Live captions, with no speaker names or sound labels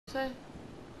say?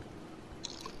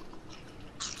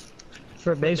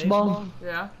 For baseball?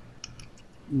 Yeah.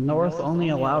 North only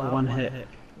allowed one hit.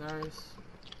 Nice.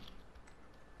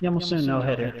 You almost soon no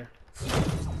hitter.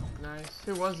 Nice.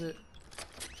 Who was it?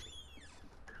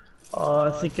 I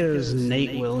think it was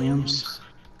Nate Williams.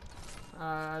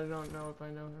 I don't know if I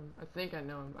know him. I think I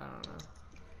know him, but I don't know.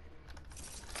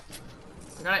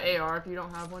 I got an AR if you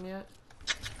don't have one yet.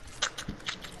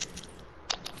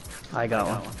 I got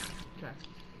one. Okay.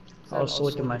 I was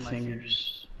licking my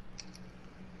fingers.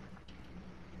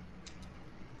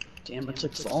 Damn, it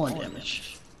took falling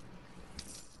damage.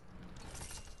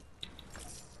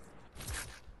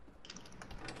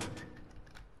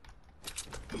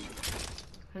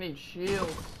 I need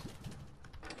shields.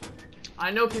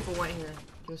 I know people went here,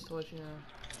 just to let you know.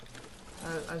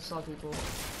 I saw people.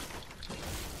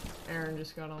 Aaron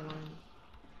just got online.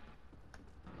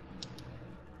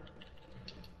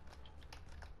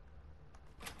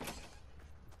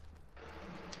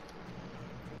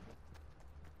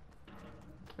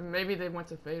 And maybe they went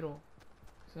to Fatal.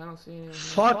 Cause I don't see anyone.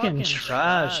 Fucking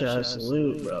trash ass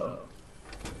loot, bro.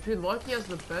 Dude, Lucky has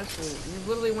the best loot. You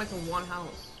literally went to one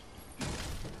house.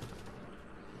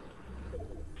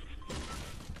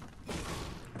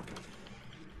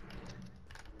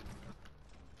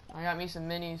 I got me some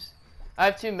minis. I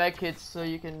have 2 med kits, so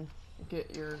you can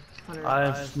get your 100. I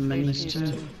have minis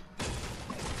HP too.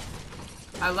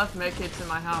 I left med kits in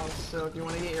my house, so if you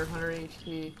want to get your 100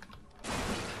 HP.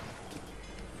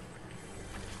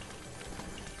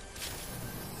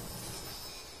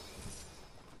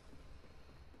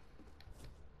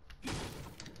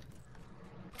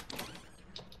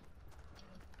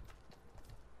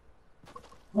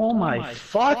 Oh my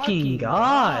fucking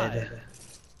god!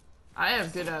 I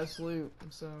have good ass loot,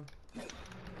 so.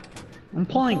 I'm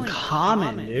playing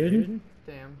common, dude.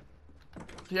 Damn.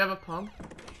 Do you have a pump?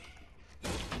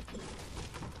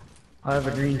 I have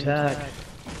a green tag.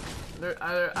 There,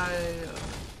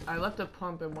 I left a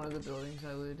pump in one of the buildings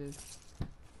I looted.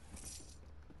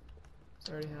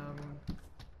 I already have one.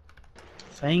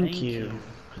 Thank you.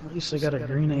 At least I got a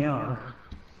green AR.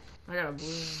 I got a blue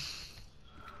one.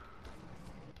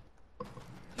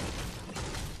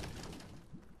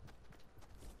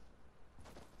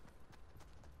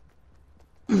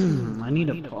 I need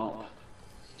a pump.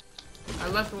 I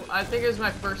left. I think it was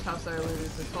my first house that I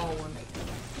looted. The tall one.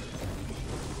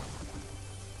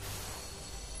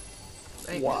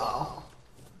 Thank Wow.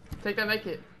 you. Take that med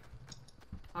kit.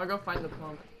 I'll go find the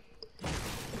pump.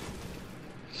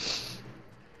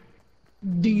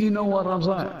 Do you know what I'm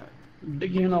saying? Do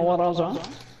you know what I'm saying?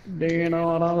 Do you know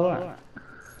what I'm saying?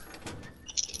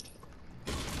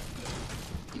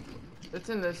 It's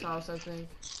in this house, I think.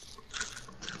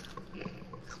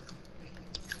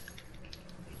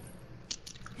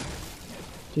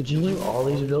 Did you loot all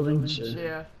these buildings?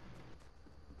 Yeah.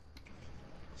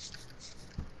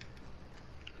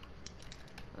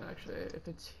 Actually, if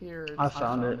it's here, I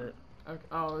found it. Okay.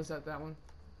 Oh, is that one?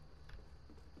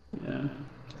 Yeah.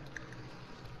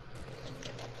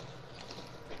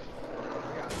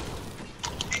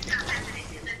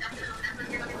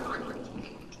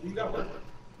 You got work?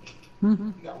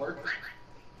 Hmm? You got work?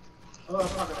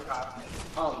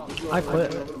 Oh, I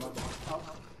quit.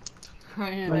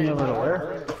 Run you over to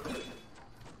where?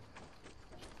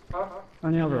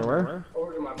 Run you over to where?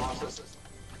 Over to my boss's.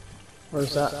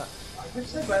 Where's that? I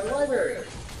just said by the library.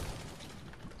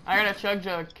 I got a chug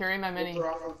jug. Carry my mini.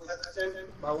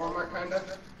 By Walmart, kinda.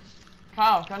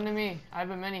 Kyle, come to me. I have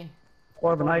a mini.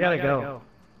 Corbin, I gotta go.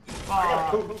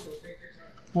 Oh.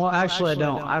 Well, actually, I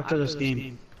don't. After this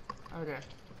game. Okay.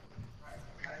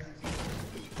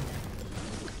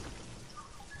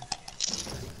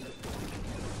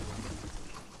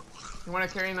 You want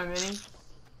to carry my mini?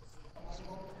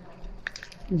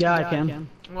 Yeah, I can.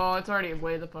 Well, it's already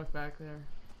way the fuck back there.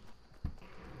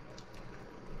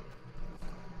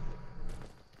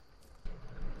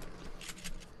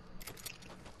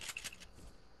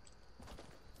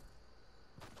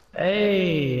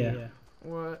 Hey!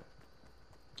 What?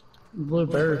 Blue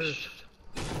burst.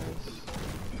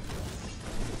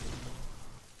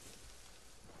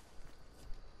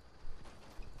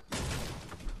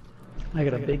 I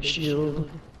got a big shield.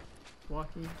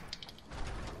 Lucky.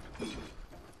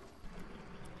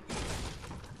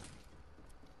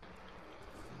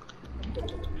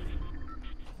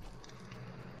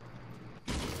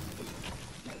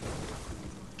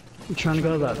 I'm trying to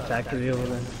go to that factory over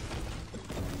there.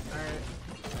 Alright.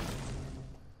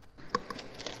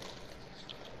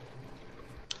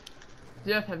 Do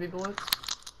you have heavy bullets?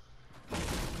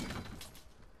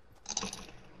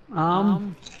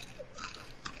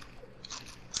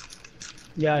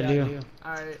 Yeah, I do.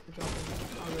 Alright, jump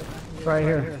in. I'll go back and get Right it.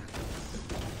 here.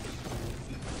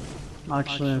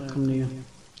 Actually, I'll come to you.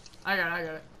 I got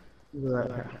it. Right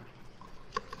here.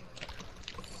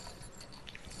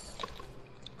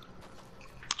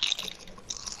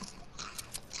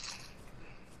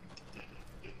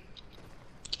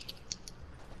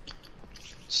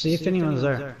 See if anyone's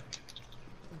there.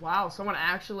 Wow, someone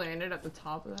actually landed at the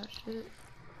top of that shit?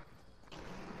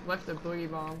 Left the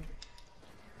boogie bomb.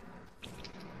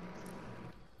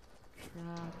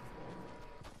 Trap.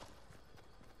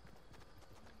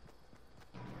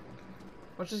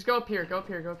 Let's just go up here, go up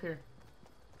here.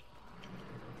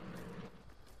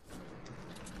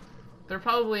 They're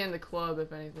probably in the club,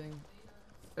 if anything.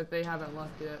 If they haven't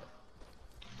left yet.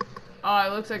 Oh,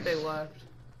 it looks like they left.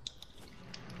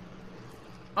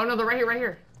 Oh no, they're right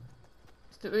here.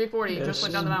 It's 340, Yes. just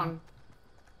went down the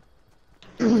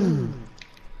mountain.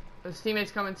 His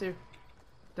teammate's coming too.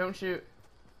 Don't shoot.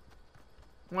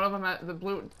 One of them, the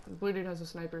blue dude has a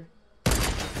sniper.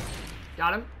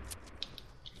 Got him.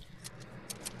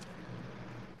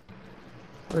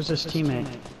 Where's this teammate?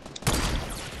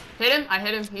 Hit him. I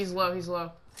hit him. He's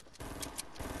low.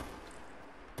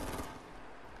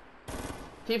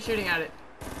 Keep shooting at it.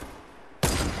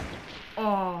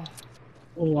 Oh.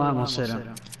 Oh, I almost hit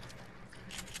him.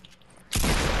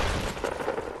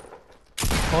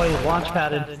 Oh, he launch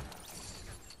padded.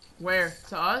 Where?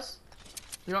 To us?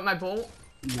 You want my bolt?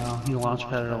 No, he launch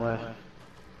padded away.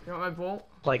 You want my bolt?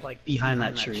 Like behind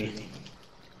that tree.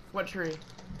 What tree?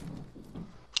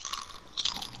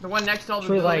 The one next to all the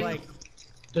Tree, buildings? like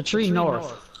the tree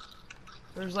north.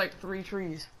 There's like 3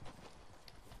 trees.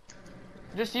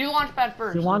 Just you launch pad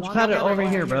first. You launch pad it over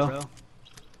here, bro.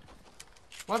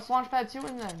 What's launch pad 2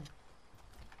 in then?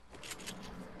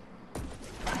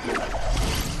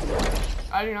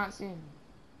 I do not see him.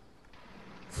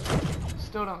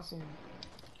 Still don't see him.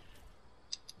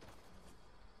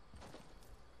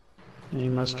 He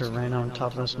must have ran on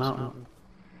top of this mountain.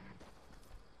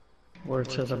 Or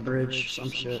to the bridge, some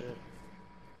shit.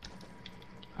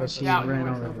 Cause he Yeah, ran went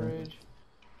to over the there. bridge.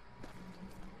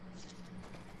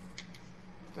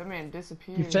 That man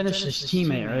disappeared. You finished his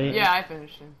teammate, right? Yeah, I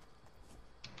finished him.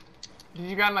 Did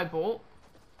you grab my bolt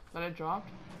that I dropped?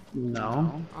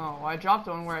 No. Oh, well, I dropped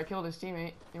one where I killed his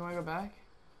teammate. You wanna go back?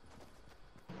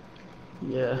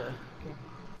 Yeah.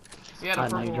 He had a I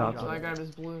know you purple one, dropped so it. I grabbed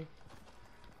his blue.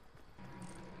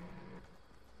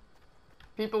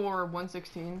 People were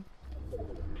 116.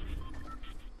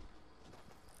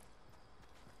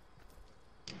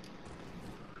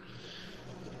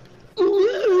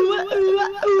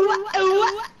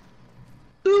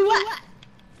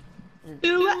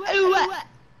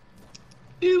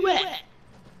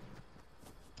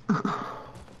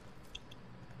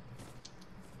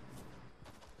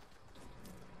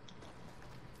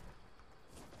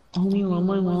 Only on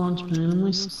my launch pad,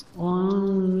 my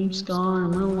only scar,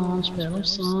 my launch pad, I'm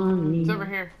sorry. It's over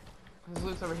here. His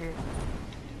loot's over here.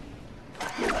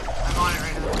 I'm on it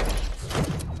right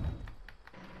now.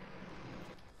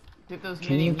 Get those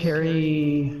Can you minis.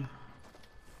 carry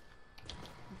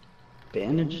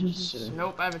bandages? Or-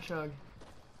 Nope, I have a chug.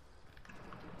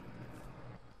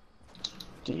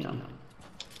 Damn. I'm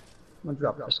gonna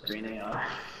drop this green AR.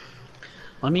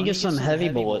 Let me get some heavy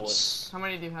bullets. How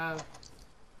many do you have?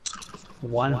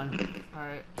 One.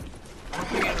 Alright.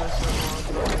 Once we get into the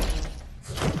circle, I'll drop it.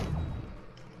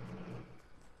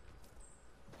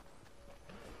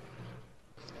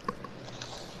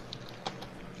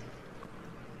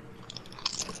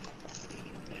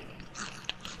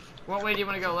 What way do you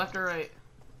want to go, left or right?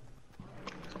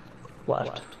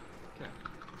 Left. Okay.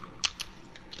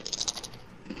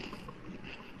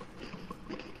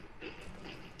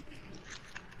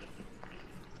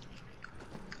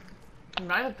 He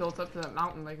might have built up to that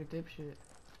mountain like a dipshit.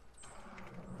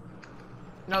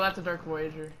 No, that's a Dark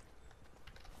Voyager.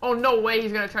 Oh, no way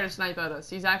he's gonna try to snipe at us.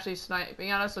 He's actually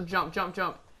sniping at us, so jump.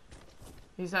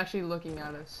 He's actually looking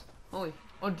at us. Holy.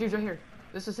 Oh, dude's right here.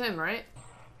 This is him, right?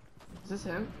 Is this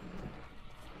him?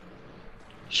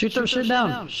 Shoot their shit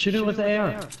down. Shoot it with the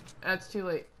AR. That's too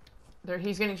late. There,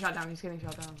 he's getting shot down.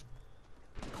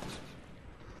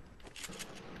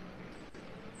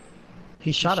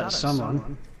 He shot at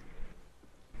someone.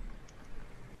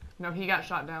 No, he got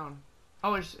shot down.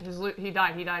 Oh, his loot. He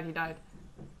died.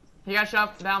 He got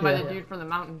shot down by the dude from the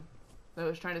mountain that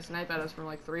was trying to snipe at us from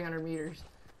like 300 meters.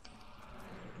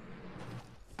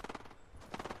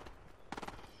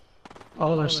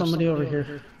 Oh, there's somebody over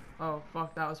here. Oh,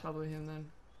 fuck. That was probably him then.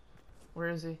 Where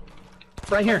is he?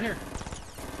 Right here.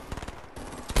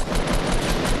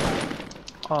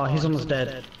 Oh, he's almost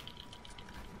dead.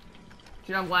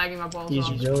 Dude, I'm lagging my balls He's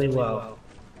off. really low.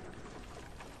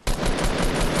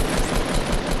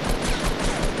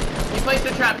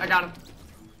 Placed a trap. I got him.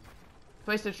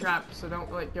 Placed a trap, so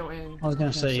don't like go in. I was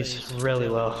gonna say he's really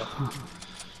low.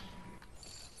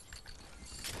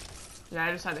 Yeah,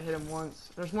 I just had to hit him once.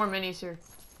 There's more minis here.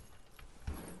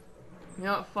 You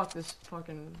know what? Fuck this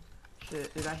fucking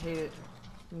shit, dude. I hate it.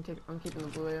 I'm keeping the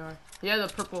blue AR. Yeah, the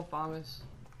purple FAMAS.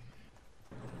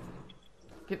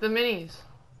 Get the minis.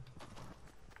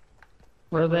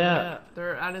 Where are they at?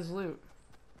 They're at his loot.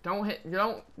 Don't hit.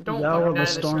 Don't. Yeah, fucking well, die the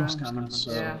to storm's traps. coming,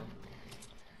 so... Yeah.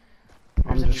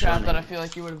 I'm There's a just trap running. that I feel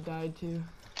like you would have died to.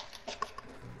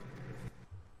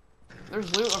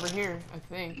 There's loot over here, I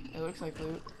think. It looks like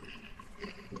loot.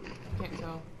 Can't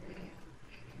tell.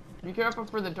 Be careful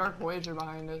for the Dark Voyager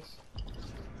behind us.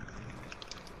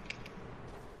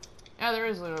 Yeah, there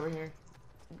is loot over here.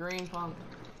 Green pump.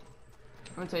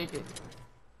 I'm gonna take it.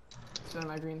 Instead of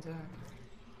my green tag.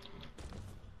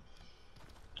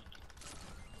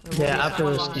 Yeah, after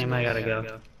this game I gotta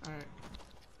go. Alright.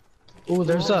 Ooh,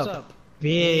 there's a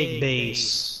big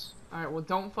base. Alright, well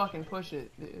don't fucking push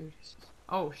it, dude.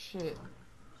 Oh shit.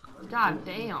 God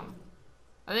damn.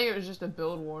 I think it was just a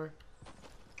build war.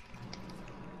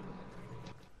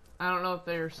 I don't know if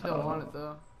they're still on it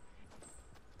though.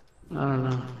 I don't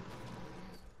know.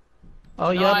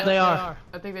 Oh, No, yep, they are.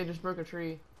 I think they just broke a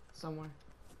tree somewhere.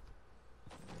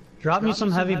 Drop me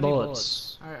some heavy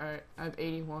bullets. Alright, I have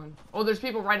 81. Oh, there's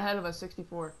people right ahead of us,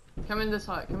 64. Come in this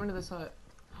hut, come into this hut.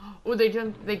 Oh, they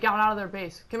got out of their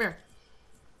base. Come here.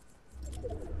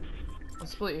 I'll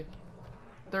split you.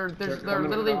 They're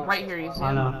literally right here, you see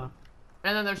I them? know.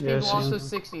 And then there's Yeah, I people see also them.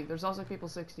 60. There's also people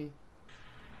 60.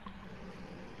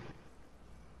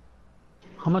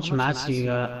 How much mats do you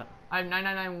got? I have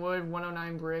 999 wood,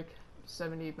 109 brick,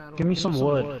 70 metal. Give me some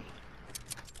wood.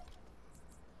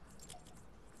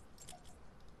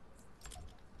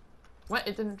 What?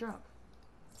 It didn't drop.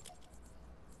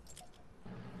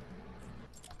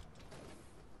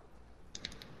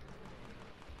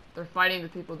 They're fighting the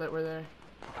people that were there.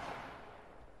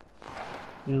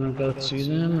 You wanna go to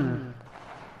them, or?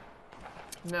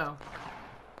 No.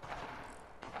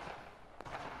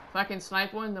 If I can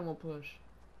snipe one, then we'll push.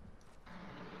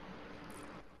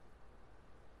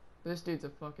 This dude's a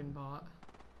fucking bot.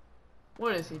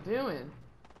 What is he doing?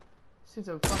 This dude's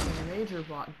a fucking major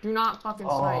bot. Do not fucking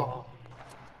snipe.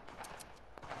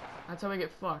 That's how we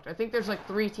get fucked. I think there's like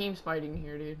 3 teams fighting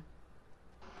here, dude.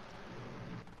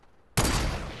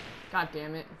 God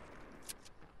damn it.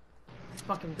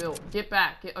 Fucking built. Get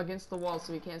back. Get against the wall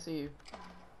so he can't see you.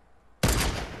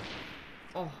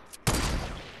 Oh.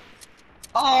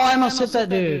 Oh, I almost hit that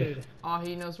dude. Oh,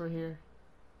 he knows we're here.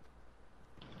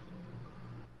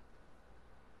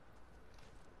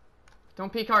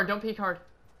 Don't peek hard. Don't peek hard.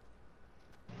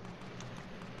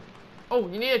 Oh,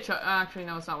 you need a actually,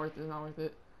 no, it's not worth it. It's not worth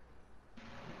it.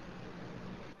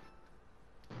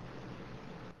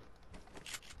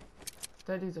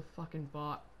 That dude's a fucking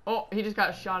bot. Oh, he just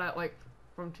got shot at, like,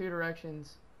 from 2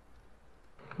 directions.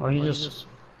 Oh, he just...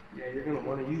 Yeah, you're gonna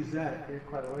want to use that. You're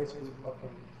quite a ways from fucking.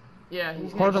 Yeah,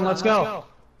 he's gonna Corbin, shot let's us. go.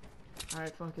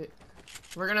 Alright, fuck it.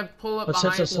 We're gonna pull up Let's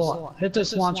hit behind this hit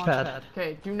this launch pad.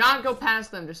 Okay, do not go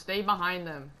past them. Just stay behind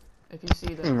them if you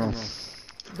see them.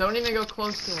 Don't even go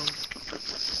close to them.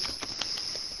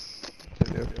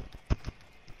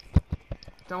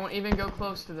 Don't even go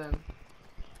close to them.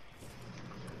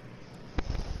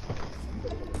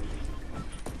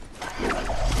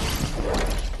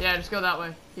 Yeah, just go that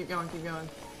way. Keep going,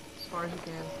 as far as you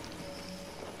can.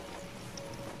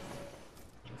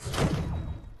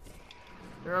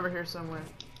 They're over here somewhere.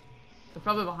 They're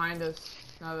probably behind us,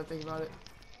 now that I think about it.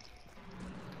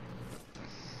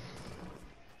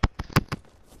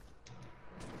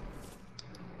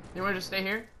 You wanna just stay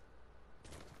here?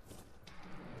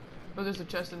 Oh, there's a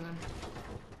chest in there.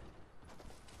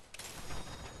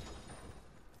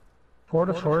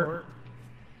 Fort.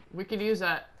 We could use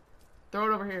that. Throw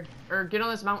it over here. Or get on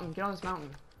this mountain. Get on this mountain.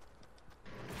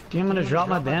 Do you want me to drop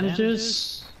my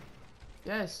bandages?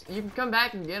 Yes, you can come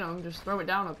back and get them. Just throw it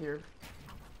down up here.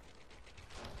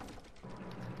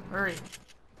 Hurry.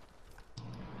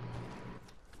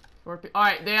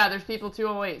 Alright, yeah, there's people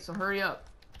 208, so hurry up.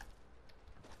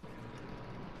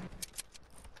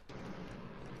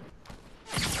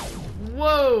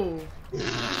 Whoa!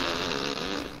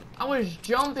 I was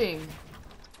jumping.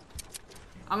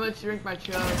 I'm gonna drink my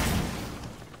chug.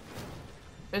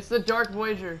 It's the Dark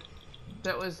Voyager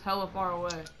that was hella far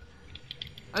away.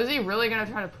 Is he really gonna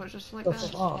try to push us like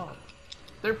that? Oh.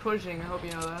 They're pushing, I hope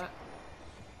you know that.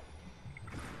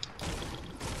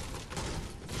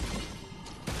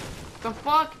 The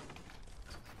fuck?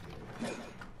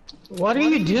 What are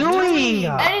you doing?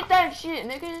 Edit that shit,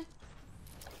 nigga!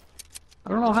 I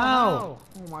don't know how.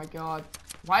 Oh my god.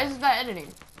 Why is that editing?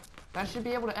 That should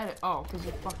be able to edit. Oh, because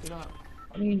you fucked it up.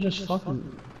 Why don't you just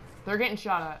fucking They're getting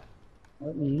shot at.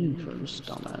 let me in first,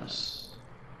 dumbass?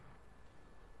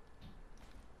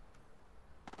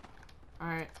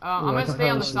 Alright, I'm gonna stay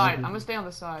on the side. I'm gonna stay on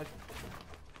the side.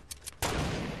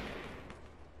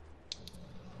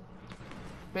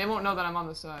 They won't know that I'm on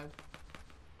the side.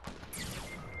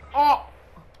 Oh!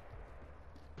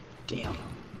 Damn.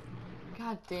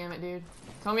 God damn it, dude.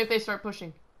 Tell me if they start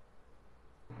pushing.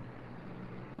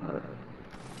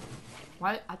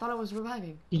 What? I thought I was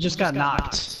reviving. You just got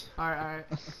knocked. Alright.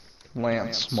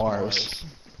 Lance Mars.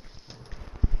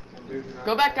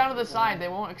 Go back down to the side. They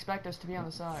won't expect us to be on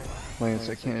the side. Lance,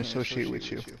 I can't associate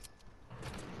with you.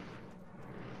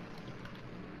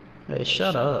 Hey,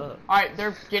 shut up. Alright,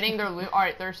 they're getting their loot.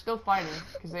 Alright, they're still fighting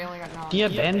because they only got knocked. Do you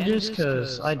have bandages?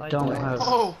 Cause I don't have.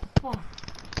 Oh, fuck.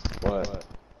 What?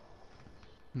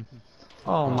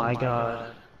 Oh my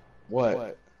god.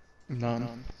 What?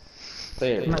 None.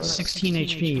 I'm at 16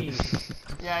 HP.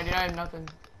 Yeah, dude, I have nothing.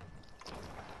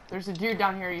 There's a dude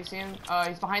down here. You see him?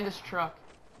 He's behind this truck.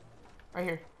 Right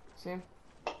here. See him?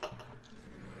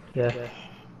 Yeah.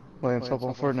 Lance up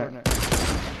on Fortnite.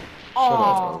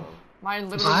 Oh, mine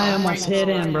literally. I went almost right hit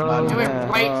to the him, right. bro. It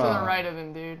went right to the right of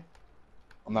him, dude.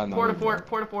 I'm not Port a fort,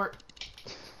 port a fort.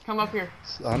 Come up here.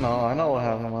 I know what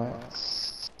happened,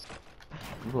 Lance.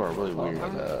 You are really weird.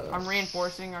 I'm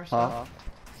reinforcing our stuff.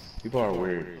 People are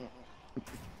weird.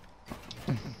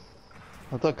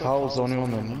 I thought Kyle was the only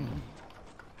one that knew.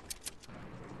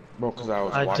 Bro, cause I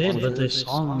was I watching did, but they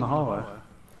saw him in the hallway.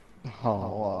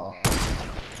 Oh,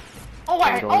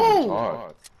 wow.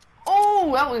 Oh,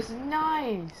 oh, that was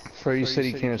nice. Freddy said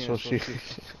he can't associate.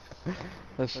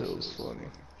 That shit was funny.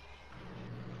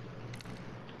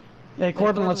 Hey,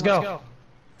 Corbin, let's go.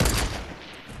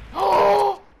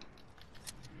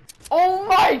 Oh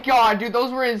my god, dude,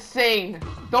 those were insane.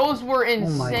 Those were Oh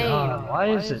insane. my god, why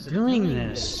is it doing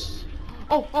this?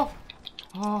 Oh,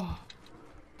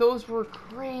 those were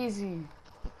crazy.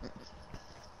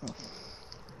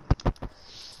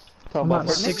 I'm at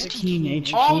 16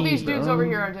 HP. All these dudes bro. over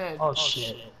here are dead. Oh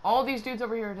shit. All these dudes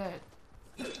over here are dead.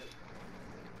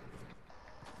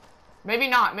 Maybe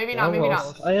not, maybe not, maybe well,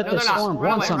 not. I hit No, the they're not. storm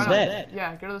Run once, away, I'm run away. dead.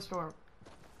 Yeah, go to the storm.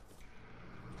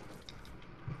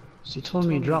 So you told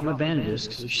me to drop my bandages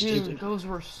because you're Dude, stupid. those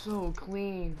were so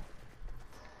clean.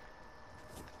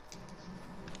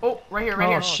 Oh, right here, right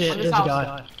here. Oh shit, On this there's a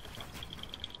house. guy.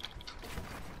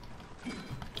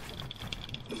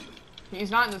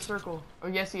 He's not in the circle. Oh,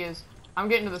 yes, he is. I'm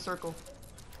getting to the circle.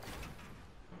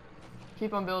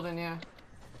 Keep on building, yeah.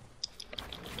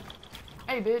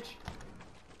 Hey, bitch.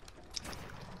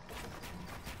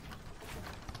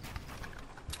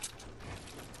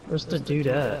 Where's the dude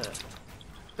at?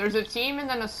 There's a team and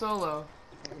then a solo.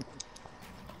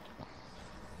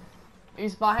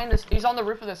 He's behind us. He's on the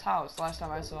roof of this house, last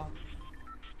time I saw.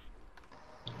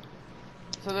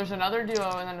 So there's another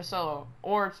duo and then a solo.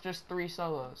 Or it's just 3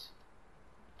 solos.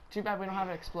 Too bad we don't have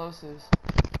explosives.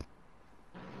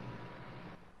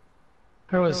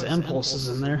 There was impulses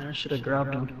in there. I should have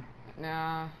grabbed them.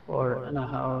 Nah. Or in a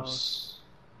house.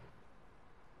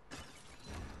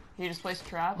 He just placed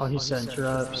traps? Oh, he sent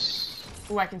traps.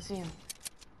 Ooh, I can see him.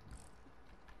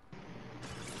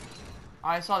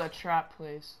 I saw the trap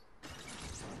place.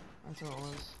 That's what it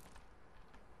was.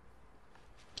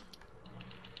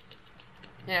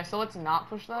 Yeah, so let's not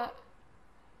push that.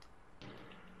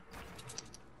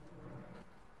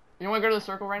 You want to go to the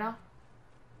circle right now?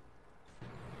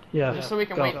 Yeah. Just so we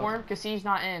can go. wait for him? Because he's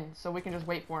not in, so we can just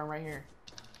wait for him right here.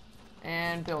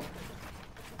 And build.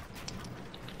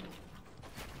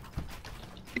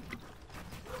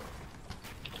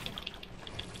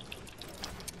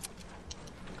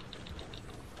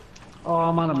 Oh,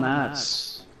 I'm out of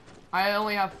mats. I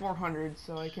only have 400,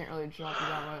 so I can't really drop you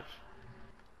that much.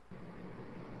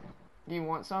 Do you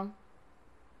want some?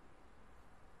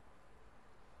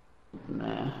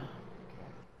 Nah.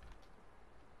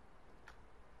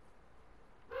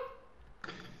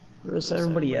 Where's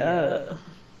everybody at?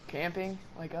 Camping,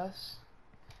 like us?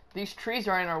 These trees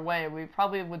are in our way. We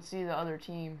probably would see the other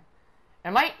team.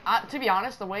 It might, to be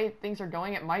honest, the way things are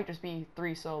going, it might just be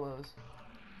 3 solos.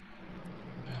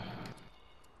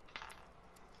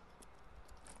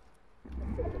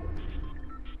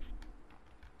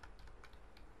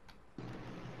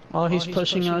 Oh, he's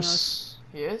pushing us.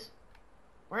 He is?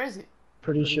 Where is he?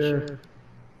 Pretty sure.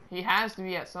 He has to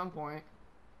be at some point.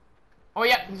 Oh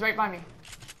yeah, he's right by me.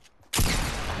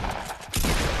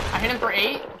 I hit him for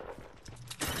 8.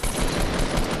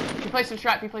 He placed a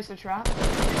trap, he placed a trap.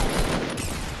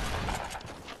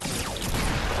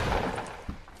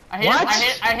 I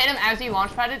hit him as he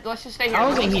launch padded. Let's just stay here. I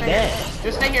was thinking he dead.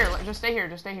 Just stay here. Just stay here.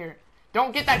 Just stay here.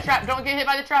 Don't get that trap. Don't get hit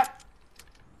by the trap.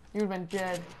 You would've been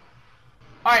dead.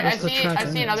 All right, I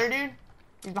see another dude.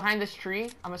 He's behind this tree.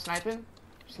 I'm gonna snipe him.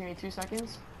 Just give me 2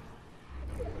 seconds.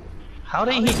 How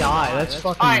did he die? That's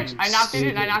fucking. Alright, I knocked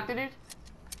the dude.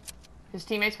 His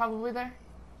teammate's probably there.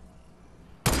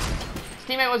 His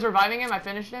teammate was reviving him. I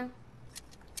finished him.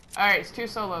 Alright, it's 2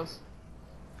 solos.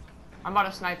 I'm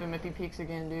about to snipe him if he peeks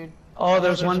again, dude. Oh,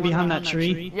 there's one behind that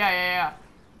tree. Yeah.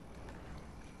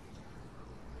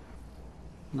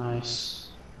 Nice.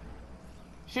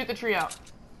 Shoot the tree out.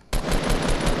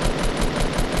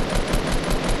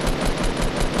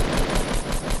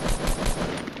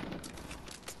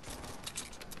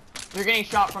 You're getting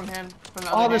shot from him. From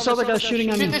the other there's other guy shooting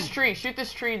at me. Shoot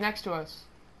this tree next to us.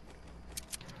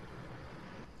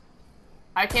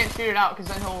 I can't shoot it out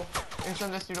because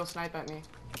then this dude will snipe at me.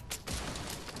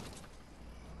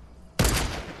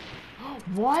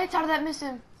 What? How did that miss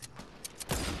him?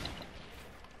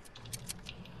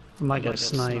 I might get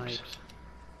sniped.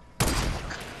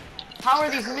 How are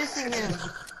these missing him?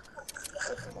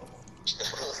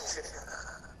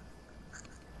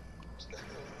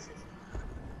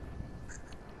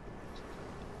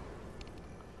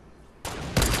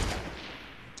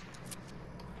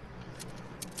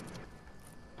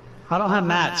 I don't have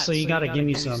mats, so you gotta give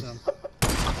me some.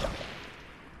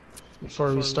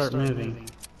 Before we start moving.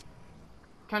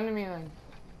 Come to me then.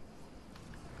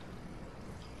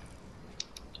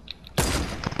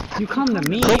 You come to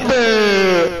me. Shut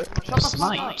the fuck up.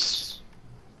 Nice.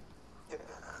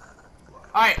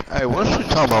 Alright. Hey, what you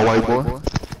talking about, white boy?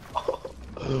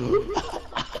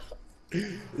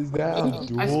 Is that a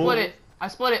duel? I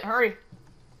split it. Hurry.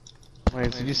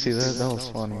 Wait, did you see that? That was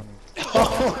funny.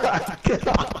 Oh my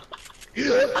god.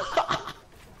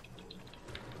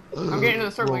 I'm getting into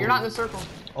the circle. You're not in the circle.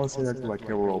 I'll say that to my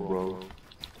camera roll, bro.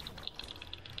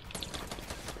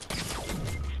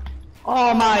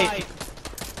 Oh my!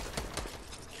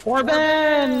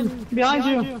 Corbin! Behind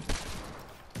you!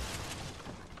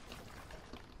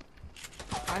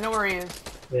 I know where he is.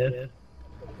 Yeah.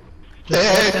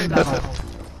 Hey!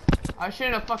 I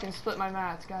shouldn't have fucking split my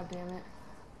mats. God damn it.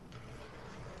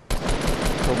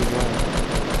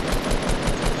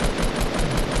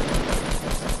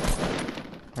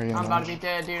 I'm about to be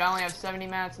dead, dude. I only have 70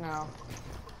 mats now.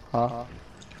 Huh?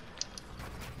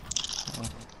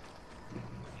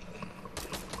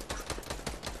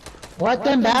 Let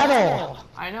them battle!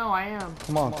 I know, I am.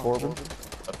 Come on, Corbin.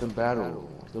 Let them battle.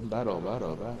 Battle.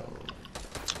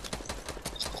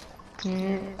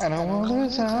 I don't want to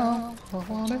lose out. I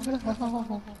want it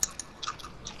out.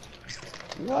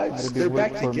 What? They're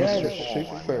back together.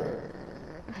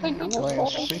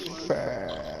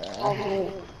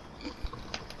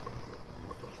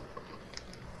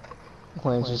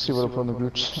 Claims, you see what I put in the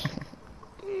group chat?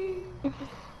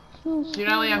 Dude,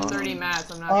 I only have 30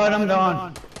 mats. I'm not. Alright, I'm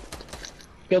gone.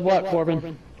 Good luck,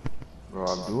 Corbin. Bro,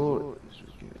 I'm doing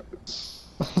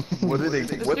What did they?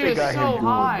 This What dude they is got so him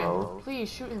high. doing, bro? Please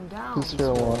shoot him down. Who's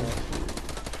fair one?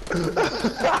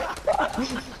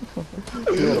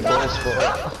 You had a ball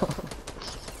spot.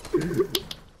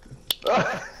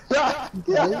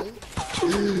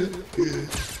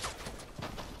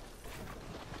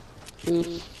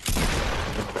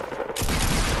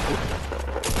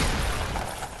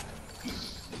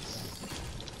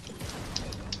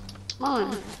 Come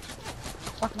on.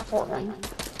 Fucking Fortnite.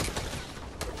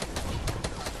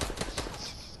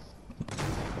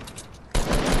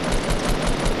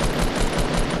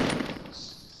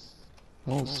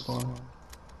 That was fun.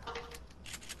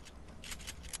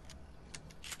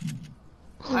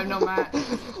 I have no mat.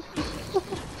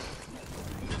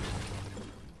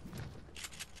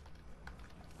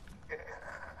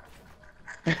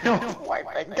 Why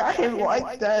I got him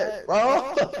like that,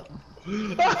 bro?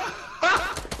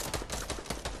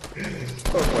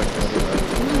 Oh my god.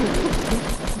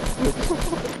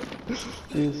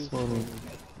 He's funny.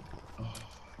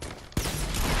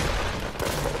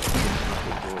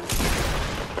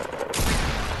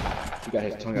 He got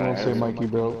his tongue You out. won't say Mikey,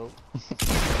 bro.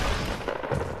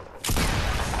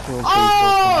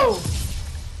 Oh!